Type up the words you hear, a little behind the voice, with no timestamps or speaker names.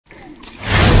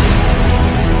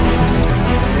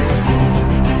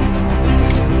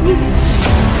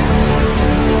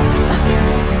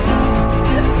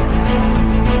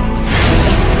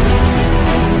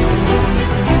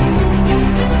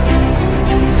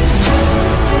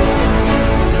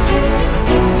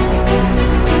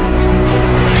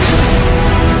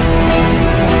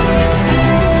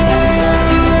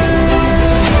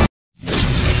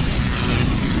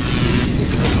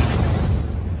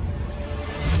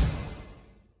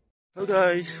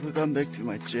guys, welcome back to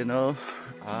my channel.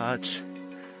 आज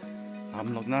हम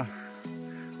लोग ना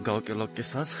गांव के लोग के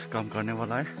साथ काम करने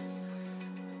वाला है,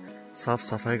 साफ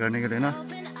सफाई करने के लिए ना।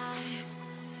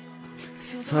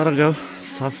 सारा गांव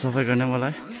साफ सफाई करने वाला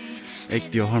है एक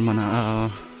त्योहार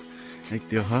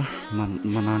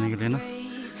मनाने के लिए ना।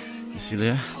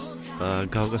 इसीलिए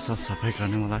गांव का साफ सफाई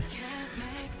करने वाला है,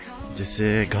 जैसे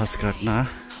घास काटना,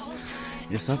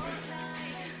 ये सब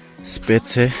स्पेड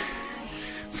से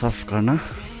साफ करना।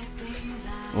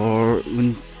 और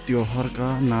उन त्योहार का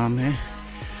नाम है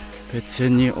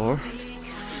पेचेनी और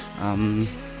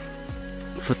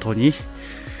फुटोनी।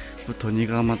 फुटोनी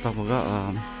का मतलब होगा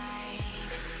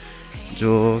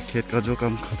जो खेत का जो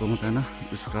काम खत्म होता है ना,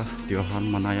 उसका त्योहार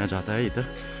मनाया जाता है इधर।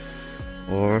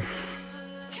 और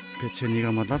पेचेनी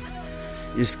का मतलब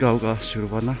इस गांव का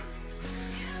शुरुआत ना,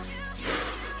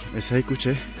 ऐसा ही कुछ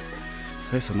है,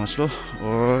 सही समझ लो।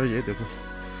 और ये देखो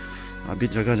अभी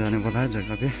जगह जाने वाला है,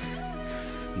 जगह पे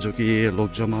जो कि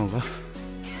लोग जमा होगा।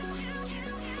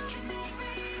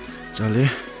 चलिए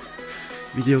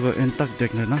वीडियो को एंड तक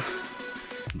देख लेना,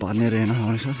 बने रहना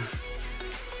हमारे साथ।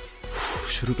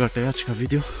 शुरू करते हैं आज का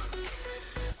वीडियो।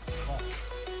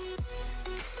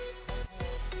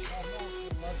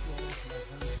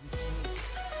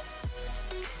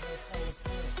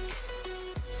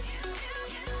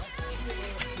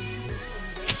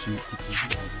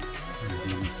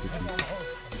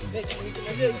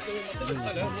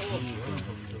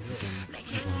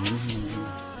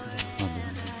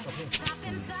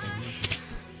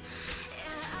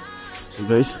 तो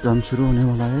गाइस काम शुरू होने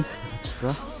वाला है आज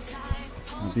का।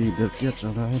 अभी इधर क्या चल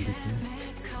रहा है देखते हैं।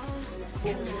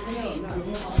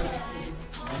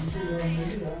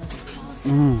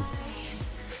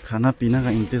 खाना पीना का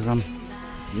इंतजाम,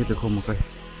 ये देखो मक्का।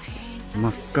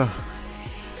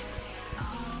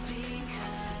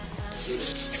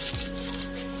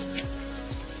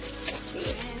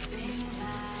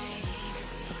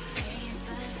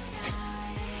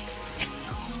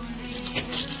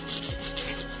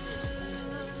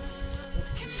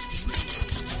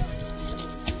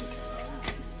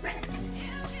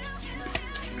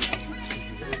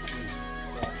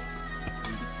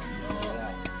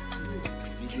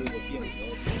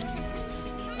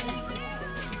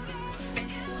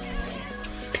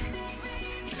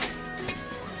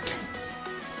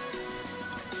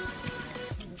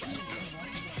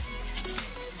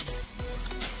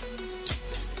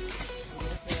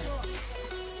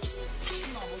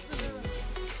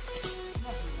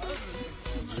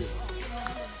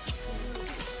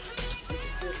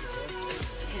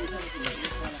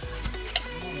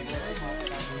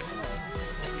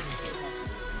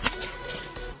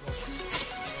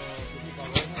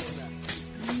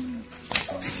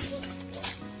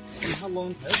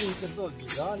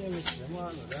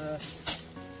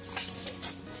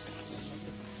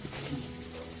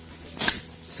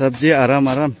 सब्जी आराम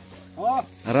करो।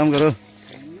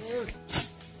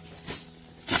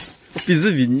 बिजी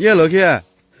विन्या लो क्या?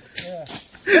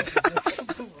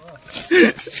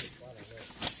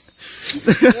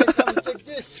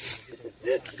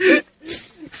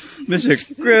 मैं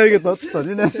शेक्वे के तो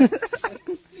नहीं ना।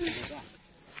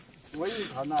 वही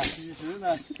खाना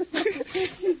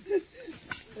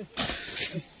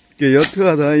के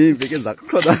योगा था ये बेके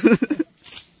लक्ष्य था।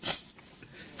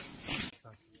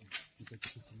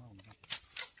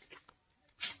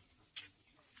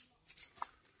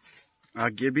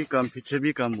 आगे भी काम पीछे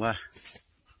भी काम हुआ।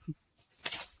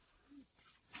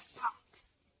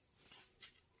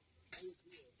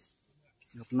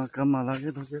 अपना काम अलग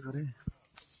है तो क्या करें।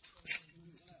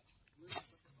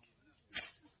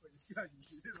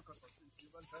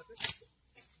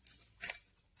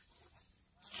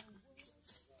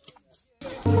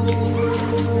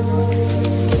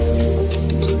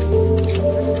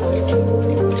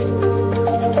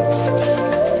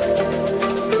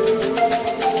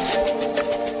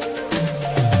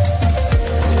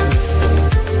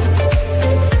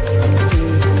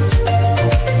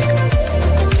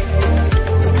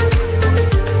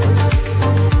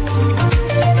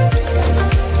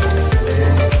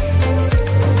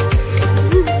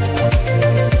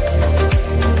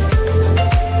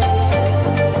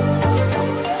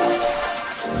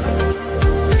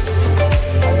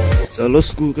 चलो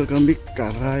स्कूल का काम भी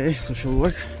कर रहा है, सोशल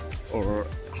वर्क,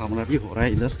 और हमारा भी हो रहा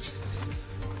है इधर।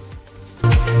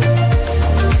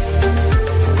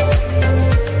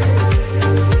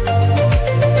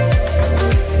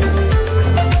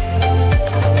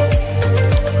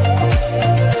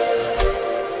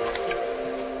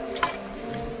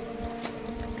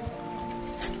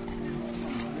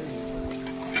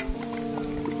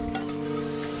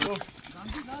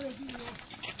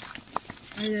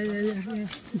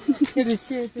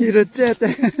 Hirocete.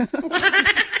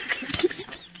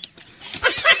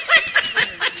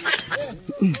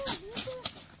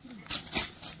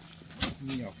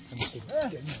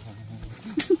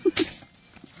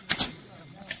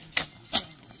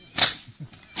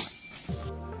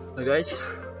 तो गाइस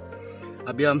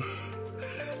अभी हम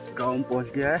गांव पहुंच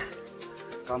गया है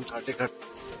काम करते करते।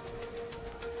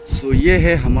 सो ये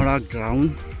है हमारा ग्राउंड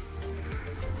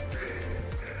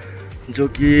जो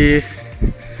कि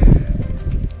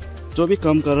जो भी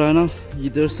काम कर रहा है ना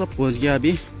इधर सब पहुंच गया।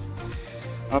 अभी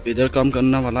आप इधर काम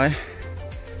करने वाला है।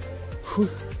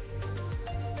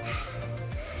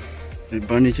 एक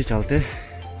बार नीचे चलते।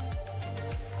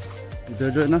 इधर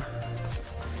जो है ना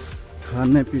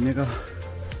खाने पीने का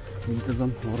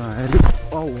इंतज़ाम हो रहा है।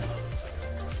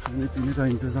 खाने पीने का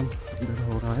इंतज़ाम इधर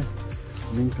हो रहा है,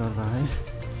 लिंक कर रहा है।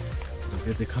 तो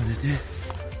ये दिखा देते हैं।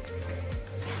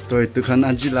 तो itu kan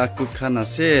Anji lakukan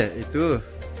nasi itu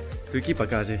ki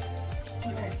pakai aja.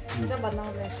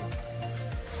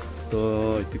 तो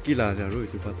itu gila jaru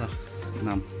itu patah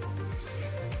 6.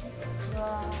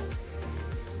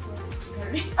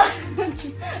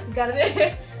 Gare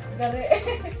 7.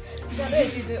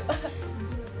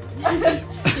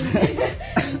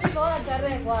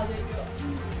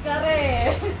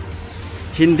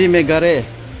 Hindi में गरे,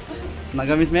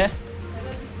 नागामीज में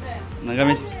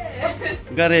नागामीज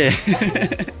गरे।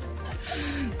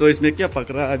 तो इसमें क्या पक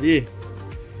रहा अभी?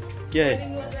 क्या है?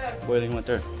 बॉइलिंग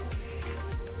वाटर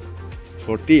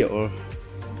 40 और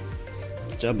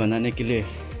चाय बनाने के लिए।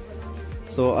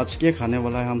 तो आज के खाने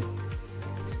वाला है हम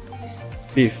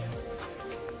बीफ,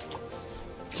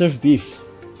 सिर्फ बीफ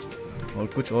और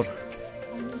कुछ और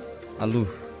आलू।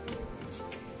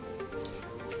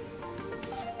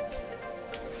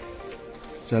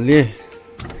 चलिए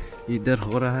इधर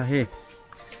हो रहा है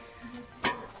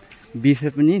बीफ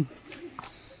हैपनिंग।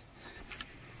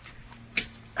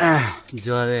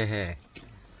 जोरे है।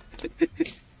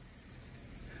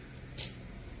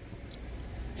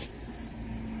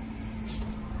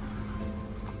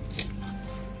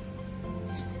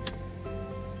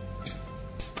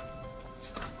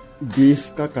 बीफ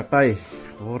का कटाई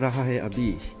हो रहा है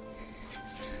अभी।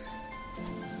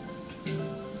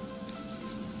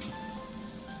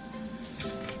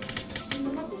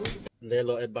 ले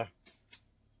लो एक बार।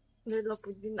 ले लो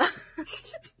पुदीना।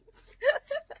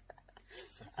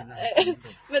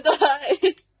 मैं तो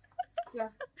क्या?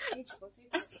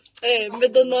 मैं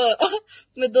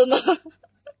दोनों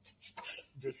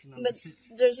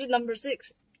jersey number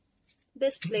 6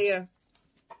 best player.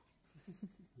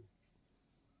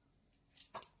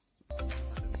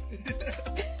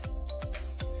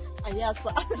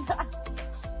 Ayasa.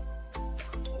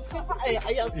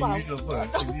 Ayasa.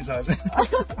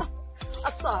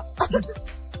 Asa.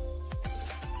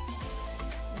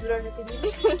 Blur na tinili.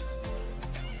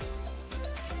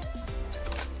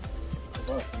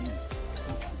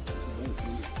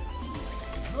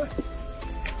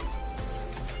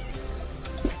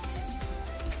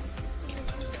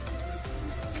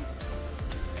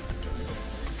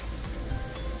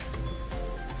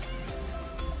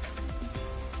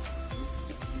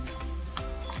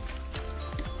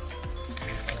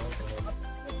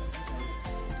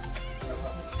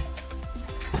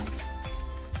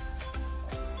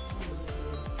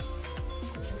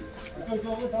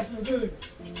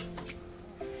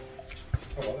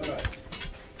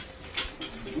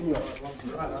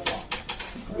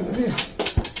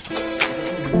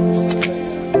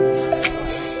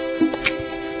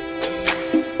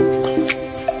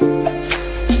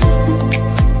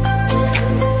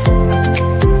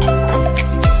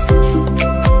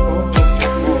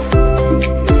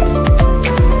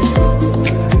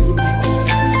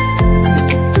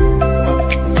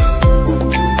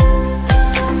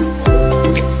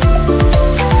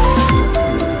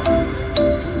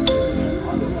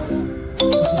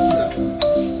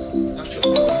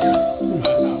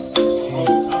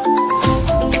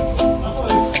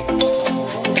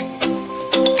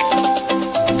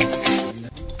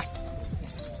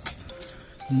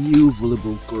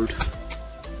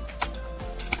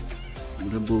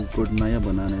 Volleyball court नया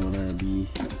बनाने वाला है अभी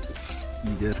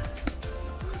इधर।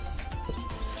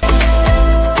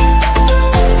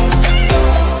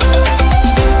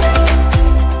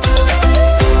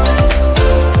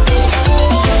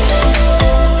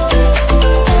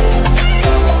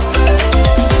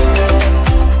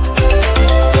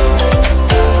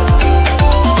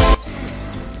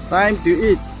 Time to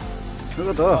eat. Look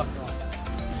at that.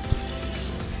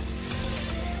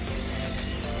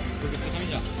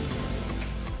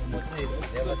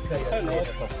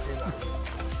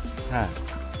 हाँ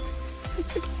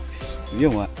Biết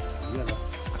không ạ?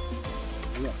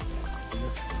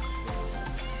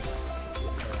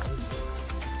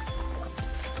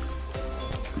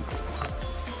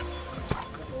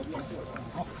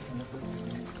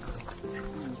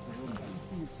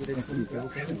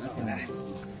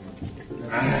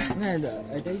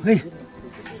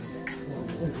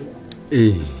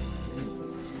 Ê.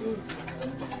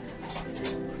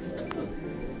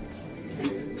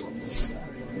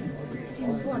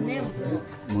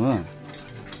 뭐야?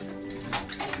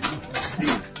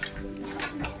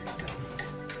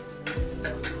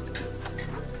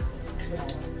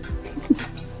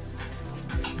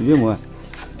 이게 뭐야?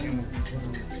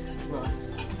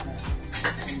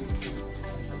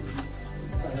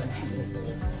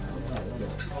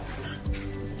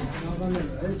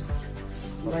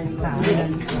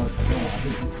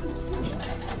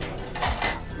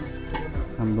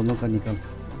 हम दोनों का निकल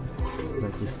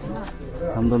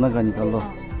हम दोनों का निकल लो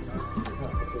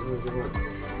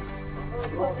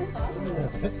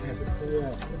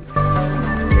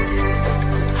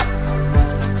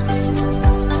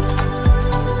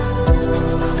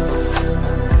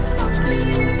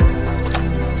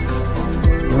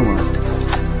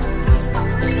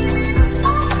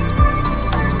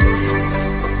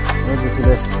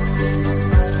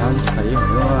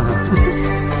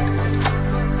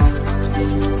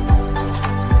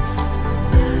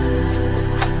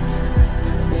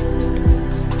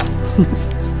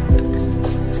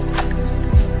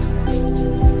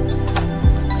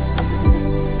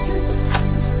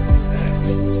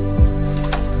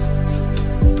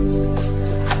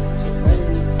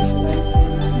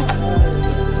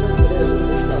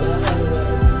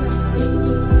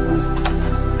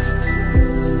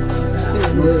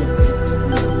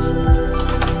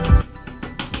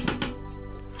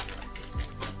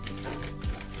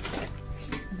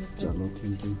चलो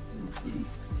थैंक यू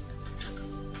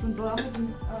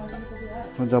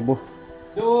जाबो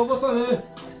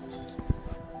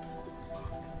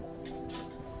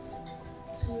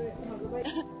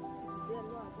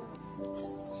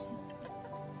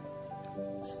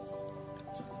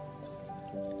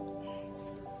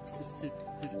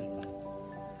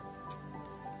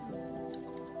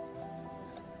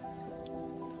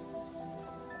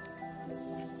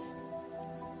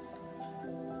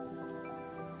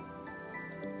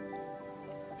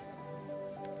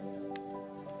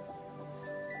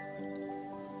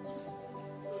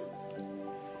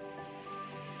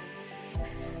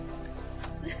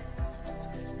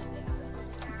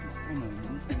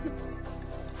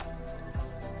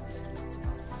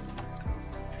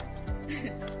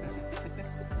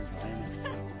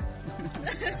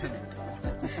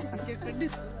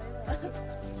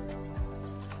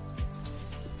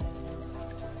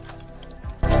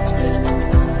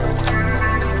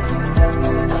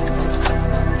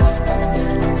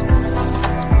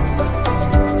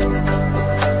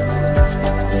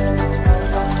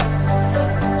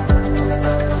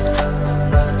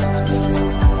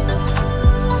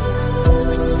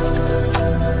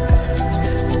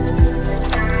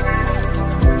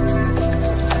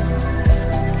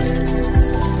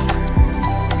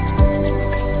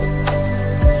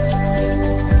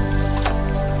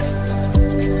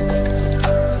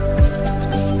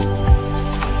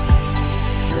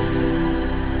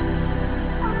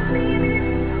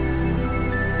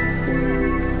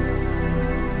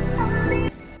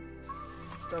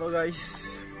चलो गाइस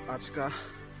आज का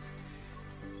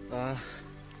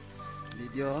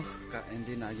वीडियो का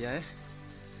एंडिंग आ गया है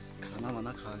खाना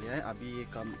वाना खा लिया है अभी ये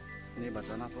काम नहीं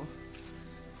बचाना तो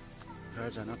घर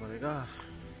जाना पड़ेगा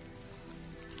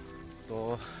तो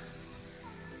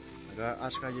अगर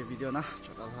आज का ये वीडियो ना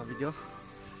छोटा सा वीडियो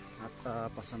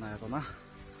पसंद आया तो ना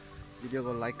वीडियो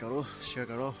को लाइक करो शेयर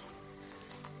करो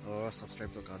और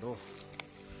सब्सक्राइब तो कर दो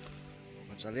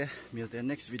चलिए मिलते हैं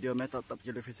नेक्स्ट वीडियो में तब तक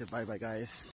के लिए फिर से बाय बाय गाइस।